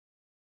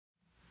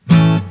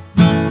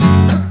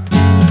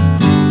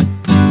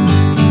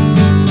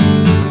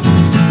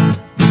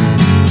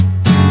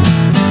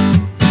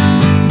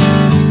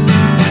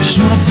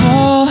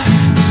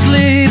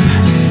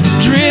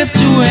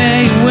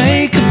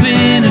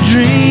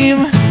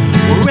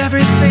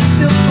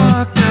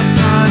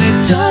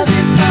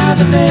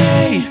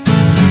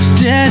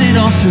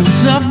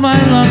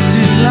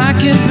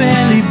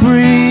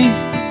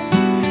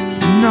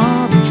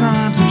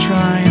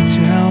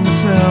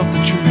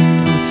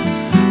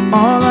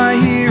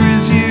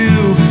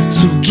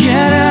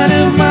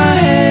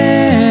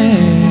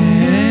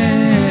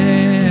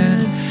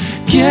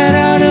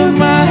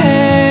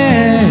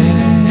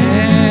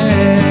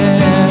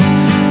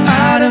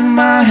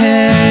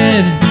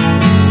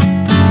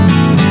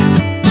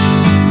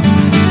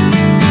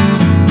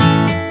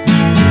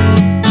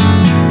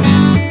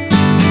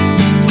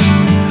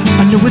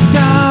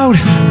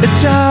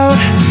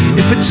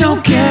But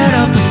don't get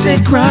up and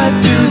sit right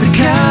through the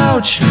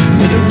couch,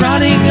 where the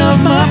rotting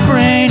of my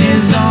brain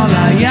is all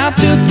I have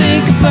to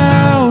think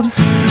about.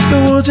 The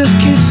world just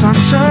keeps on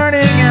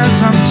turning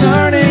as I'm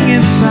turning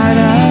inside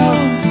out,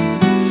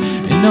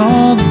 and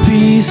all the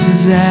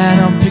pieces that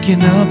I'm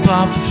picking up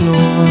off the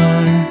floor,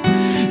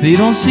 they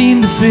don't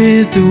seem to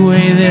fit the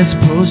way they're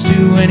supposed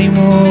to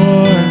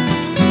anymore.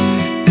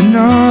 And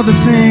all the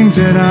things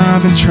that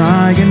I've been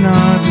trying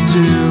not to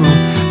do,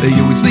 they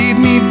always lead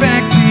me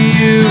back to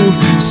you.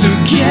 So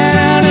get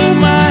out of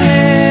my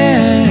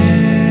head,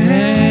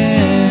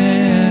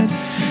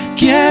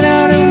 get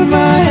out of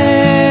my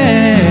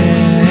head,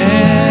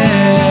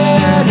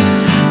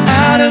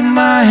 out of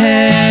my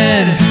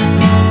head.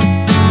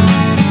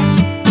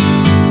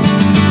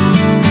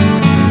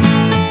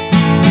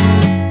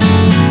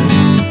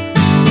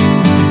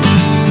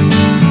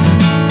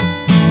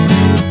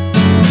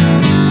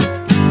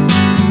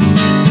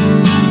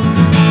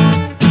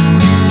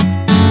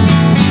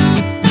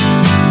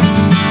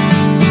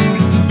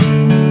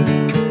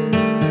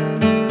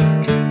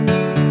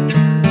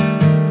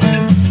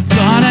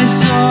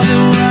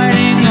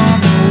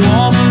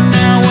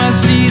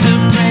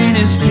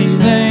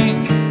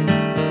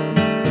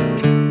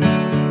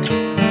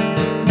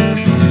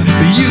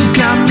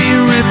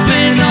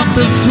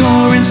 The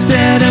floor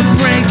instead of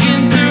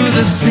breaking through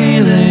the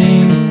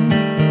ceiling.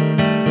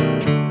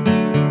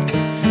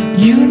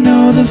 You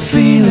know the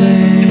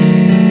feeling.